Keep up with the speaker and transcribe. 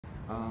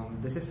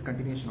This is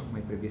continuation of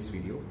my previous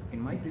video.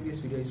 In my previous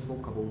video, I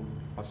spoke about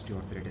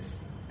osteoarthritis,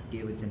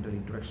 gave a general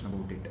introduction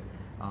about it,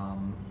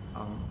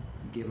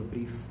 gave a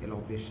brief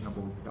elaboration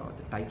about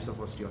the types of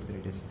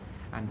osteoarthritis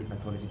and the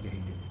pathology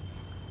behind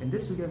it. In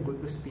this video, I'm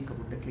going to speak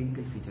about the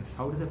clinical features.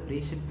 How does a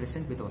patient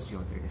present with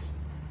osteoarthritis?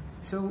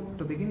 So,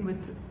 to begin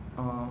with,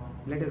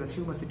 let us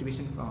assume a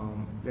situation.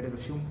 Let us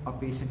assume a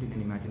patient in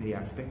an imaginary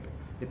aspect.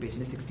 The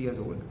patient is 60 years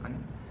old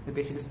and the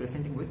patient is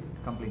presenting with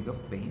complaints of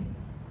pain.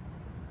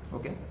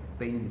 Okay,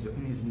 pain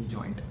in his knee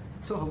joint.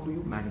 So how do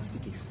you manage the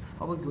case?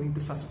 How are we going to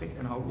suspect,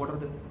 and what are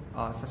the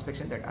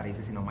suspicion that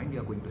arises in our mind? We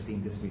are going to see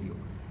in this video.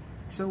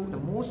 So the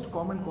most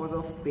common cause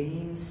of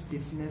pain,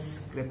 stiffness,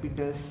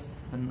 crepitus,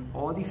 and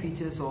all the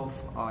features of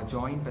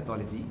joint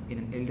pathology in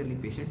an elderly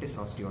patient is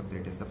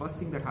osteoarthritis. The first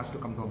thing that has to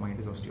come to our mind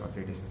is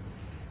osteoarthritis.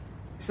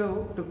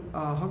 So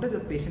how does a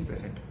patient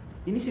present?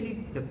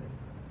 Initially, the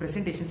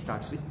presentation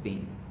starts with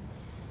pain.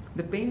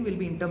 The pain will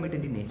be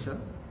intermittent in nature,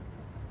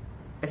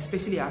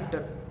 especially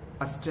after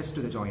a stress to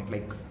the joint,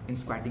 like in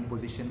squatting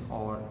position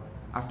or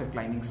after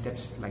climbing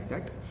steps like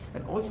that.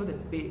 And also the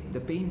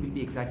pain will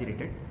be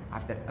exaggerated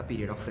after a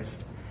period of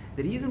rest.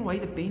 The reason why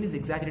the pain is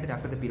exaggerated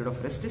after the period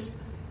of rest is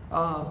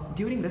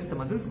during rest the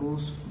muscles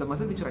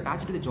which are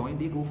attached to the joint,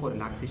 they go for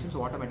relaxation,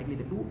 so automatically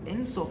the two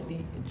ends of the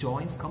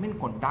joints come in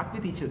contact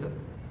with each other.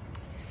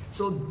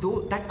 So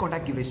that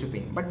contact gives rise to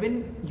pain. But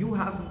when you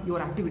have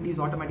your activities,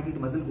 automatically the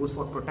muscle goes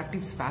for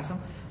protective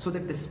spasm, so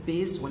that the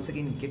space once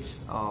again gets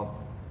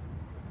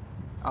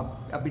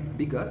a bit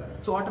bigger.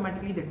 So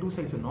automatically the two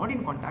sides are not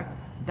in contact.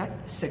 That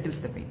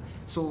settles the pain.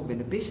 So when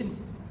the patient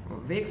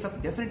wakes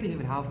up, definitely he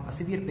will have a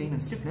severe pain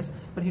and stiffness.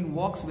 But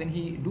when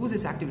he does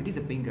his activities,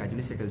 the pain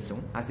gradually settles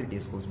down as the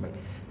days goes by.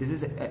 This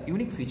is a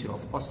unique feature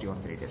of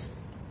osteoarthritis.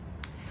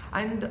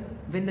 And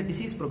when the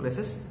disease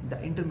progresses,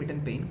 the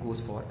intermittent pain goes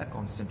for a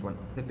constant one.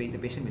 The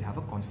patient will have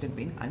a constant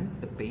pain, and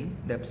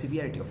the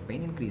severity of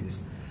pain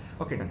increases.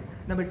 Okay, done.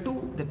 Number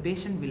two, the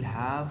patient will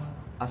have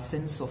a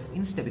sense of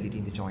instability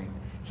in the joint.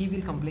 He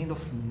will complain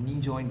of knee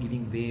joint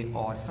giving way,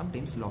 or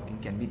sometimes locking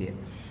can be there.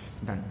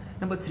 Done.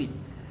 Number three,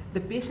 the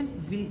patient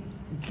will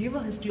give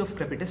a history of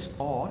crepitus,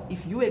 or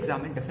if you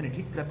examine,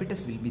 definitely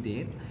crepitus will be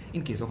there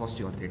in case of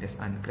osteoarthritis.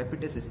 And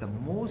crepitus is the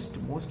most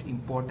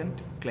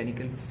important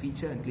clinical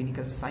feature and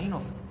clinical sign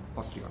of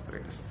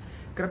osteoarthritis.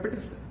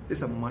 Crepitus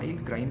is a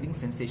mild grinding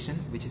sensation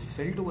which is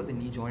felt over the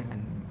knee joint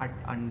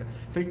and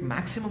felt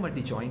maximum at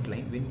the joint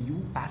line when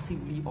you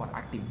passively or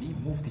actively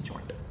move the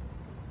joint.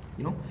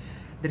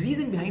 The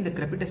reason behind the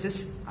crepitus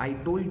is, I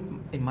told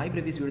in my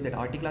previous video that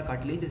articular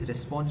cartilage is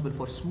responsible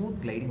for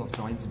smooth gliding of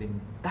joints.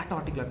 When that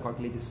articular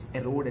cartilage is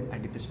eroded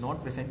and it is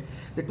not present,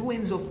 the two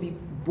ends of the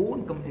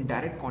bone come in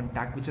direct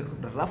contact, which are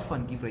rough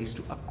and give rise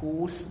to a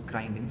coarse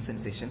grinding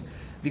sensation.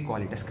 We call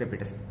it as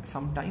crepitus.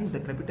 Sometimes the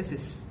crepitus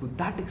is to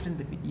that extent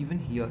that we even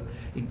hear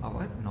in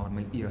our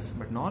normal ears,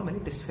 but normally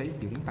it is felt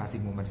during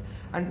passive movements.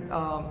 And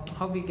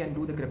how we can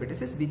do the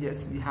crepitus is,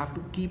 we have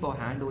to keep our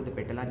hand over the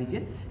patellar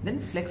region,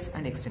 then flex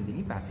and extend the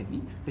knee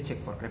passively to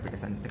check for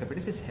crepitus. And the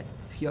crepitus is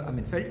here,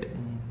 felt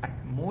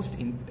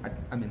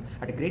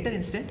at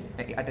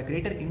a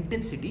greater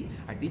intensity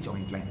at the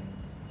joint line.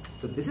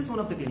 So this is one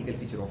of the clinical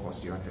features of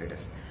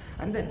osteoarthritis.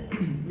 And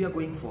then we are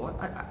going for,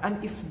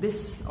 and if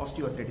this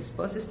osteoarthritis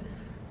persists,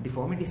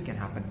 deformities can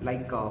happen.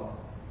 Like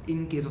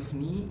in case of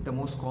knee, the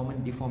most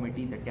common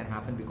deformity that can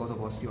happen because of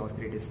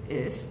osteoarthritis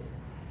is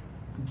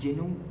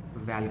genu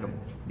valgum,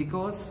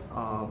 because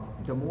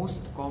the most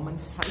common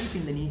site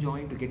in the knee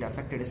joint to get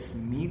affected is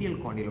medial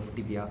condyle of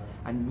tibia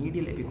and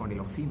medial epicondyle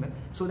of femur.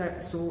 So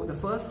the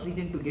first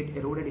region to get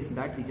eroded is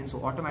that region.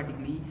 So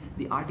automatically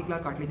the articular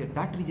cartilage at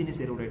that region is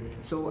eroded.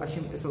 So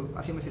assume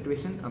a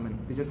situation.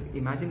 You just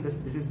imagine this.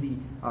 This is the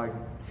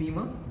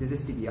femur. This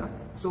is tibia.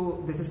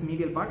 So this is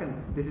medial part, and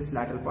this is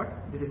lateral part.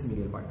 This is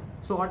medial part.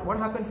 So what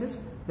happens is,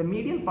 the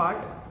medial part.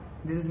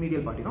 This is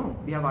medial part,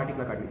 we have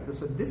articular cartilage.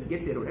 So this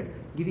gets eroded,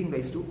 giving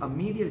rise to a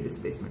medial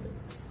displacement.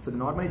 So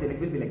normally the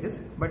leg will be like this,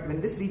 but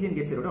when this region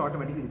gets eroded,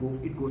 automatically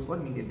it goes for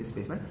medial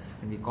displacement,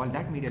 and we call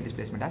that medial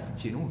displacement as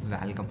genu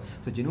valgum.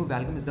 So genu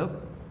valgum is the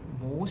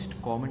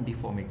most common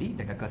deformity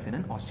that occurs in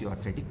an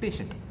osteoarthritic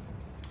patient.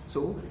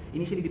 So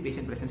initially the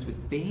patient presents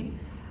with pain.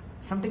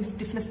 Sometimes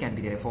stiffness can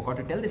be there. I forgot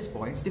to tell this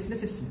point.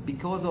 Stiffness is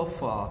because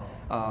of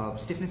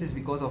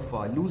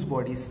loose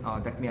bodies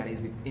that may arise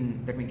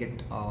that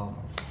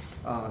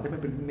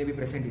may be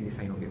present in the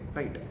synovium,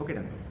 right? Okay,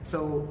 done.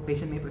 So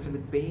patient may present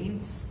with pain,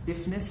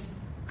 stiffness,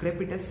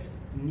 crepitus,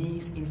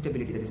 knees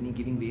instability, that is knee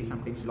giving way,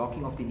 sometimes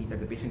locking of the knee,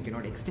 that the patient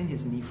cannot extend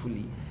his knee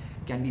fully,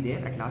 can be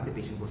there. At last the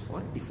patient goes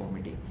for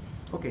deformity.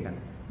 Okay, done.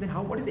 Then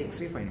what is the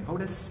X-ray finding? How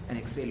does an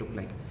X-ray look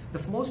like? The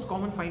most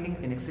common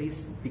finding in X-ray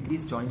is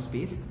decreased joint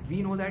space.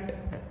 We know that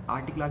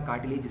articular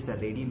cartilage is a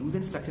radially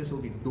loosened structure, so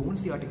we don't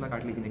see articular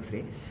cartilage in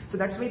X-ray. So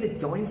that's why the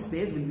joint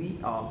space will be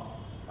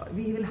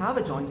we will have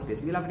a joint space.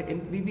 We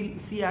will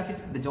see as if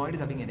the joint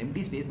is having an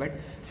empty space, but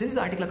since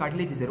the articular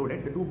cartilage is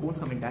eroded, the two bones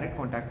come in direct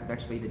contact.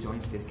 That's why the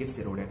joint space gets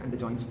eroded, and the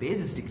joint space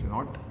is decreased.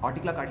 Not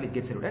articular cartilage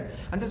gets eroded,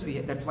 and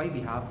that's why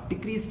we have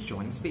decreased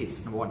joint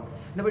space. Number one.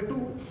 Number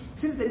two,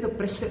 since there is a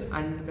pressure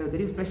and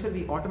there is pressure,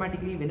 we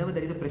automatically, whenever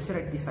there is a pressure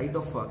at the site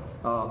of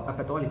a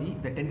pathology,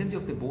 the tendency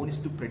of the bone is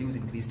to produce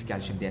increased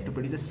calcium there, to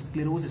produce a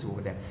sclerosis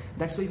over there.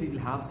 That's why we will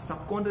have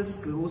subchondral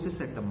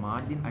sclerosis at the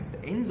margin, at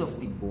the ends of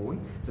the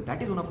bone. So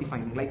that is one of the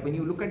findings. Like when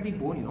you look at the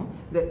bone, you know,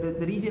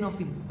 the region of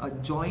the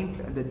joint,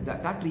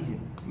 that region,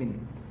 I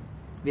mean,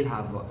 will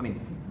have,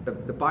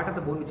 the part of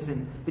the bone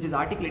which is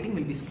articulating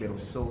will be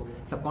sclerosed. So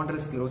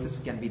subchondral sclerosis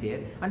can be there,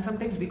 and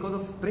sometimes because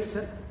of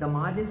pressure, the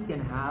margins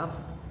can have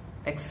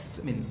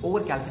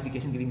over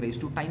calcification, giving rise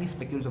to tiny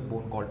specules of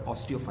bone called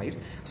osteophytes.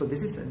 So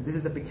this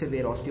is the picture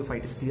where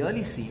osteophyte is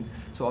clearly seen.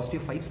 So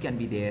osteophytes can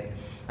be there,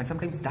 and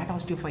sometimes that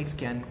osteophytes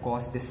can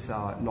cause this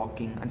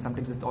locking, and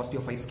sometimes the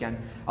osteophytes can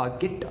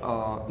get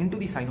into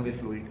the synovial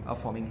fluid,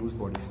 forming loose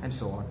bodies, and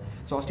so on.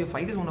 So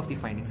osteophyte is one of the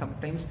findings.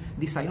 Sometimes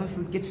the synovial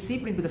fluid gets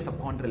seeped into the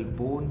subchondral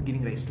bone,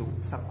 giving rise to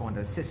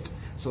subchondral cyst.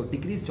 So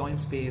decreased joint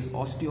space,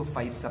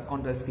 osteophytes,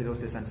 subchondral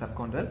sclerosis, and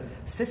subchondral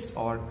cyst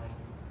are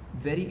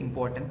very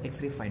important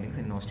X-ray findings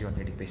in an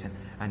osteoarthritic patient.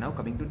 And now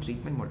coming to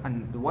treatment mode,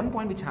 and the one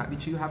point which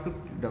you have to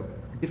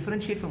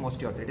differentiate from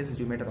osteoarthritis is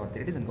rheumatoid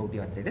arthritis and gouty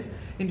arthritis.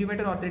 In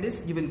rheumatoid arthritis,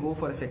 you will go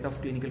for a set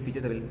of clinical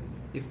features. I will,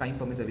 if time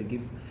permits, I will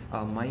give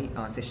my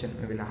session.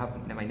 I will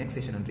have my next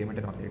session on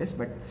rheumatoid arthritis.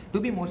 But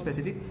to be more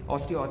specific,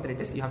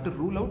 osteoarthritis, you have to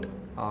rule out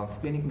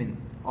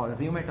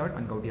rheumatoid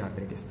and gouty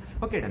arthritis.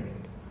 Okay, done.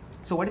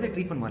 So what is the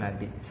treatment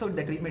modality? So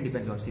the treatment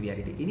depends on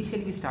severity.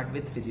 Initially we start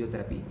with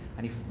physiotherapy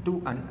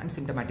and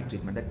symptomatic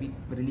treatment, that we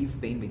relieve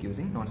pain by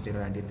using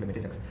non-steroidal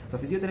anti-inflammatory drugs. So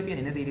physiotherapy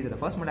and NSAIDs are the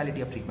first modality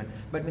of treatment,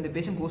 but when the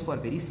patient goes for a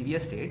very severe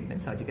state, then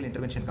surgical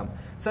intervention comes.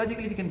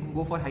 Surgically we can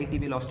go for high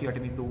tibial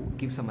osteotomy to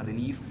give some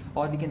relief,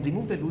 or we can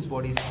remove the loose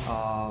bodies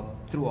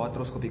through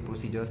arthroscopic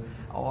procedures,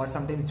 or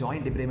sometimes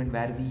joint debridement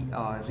where we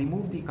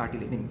remove the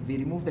cartilage, we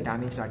remove the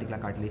damaged articular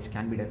cartilage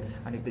can be done.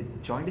 And if the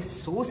joint is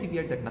so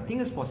severe that nothing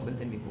is possible,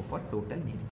 then we go for total knee.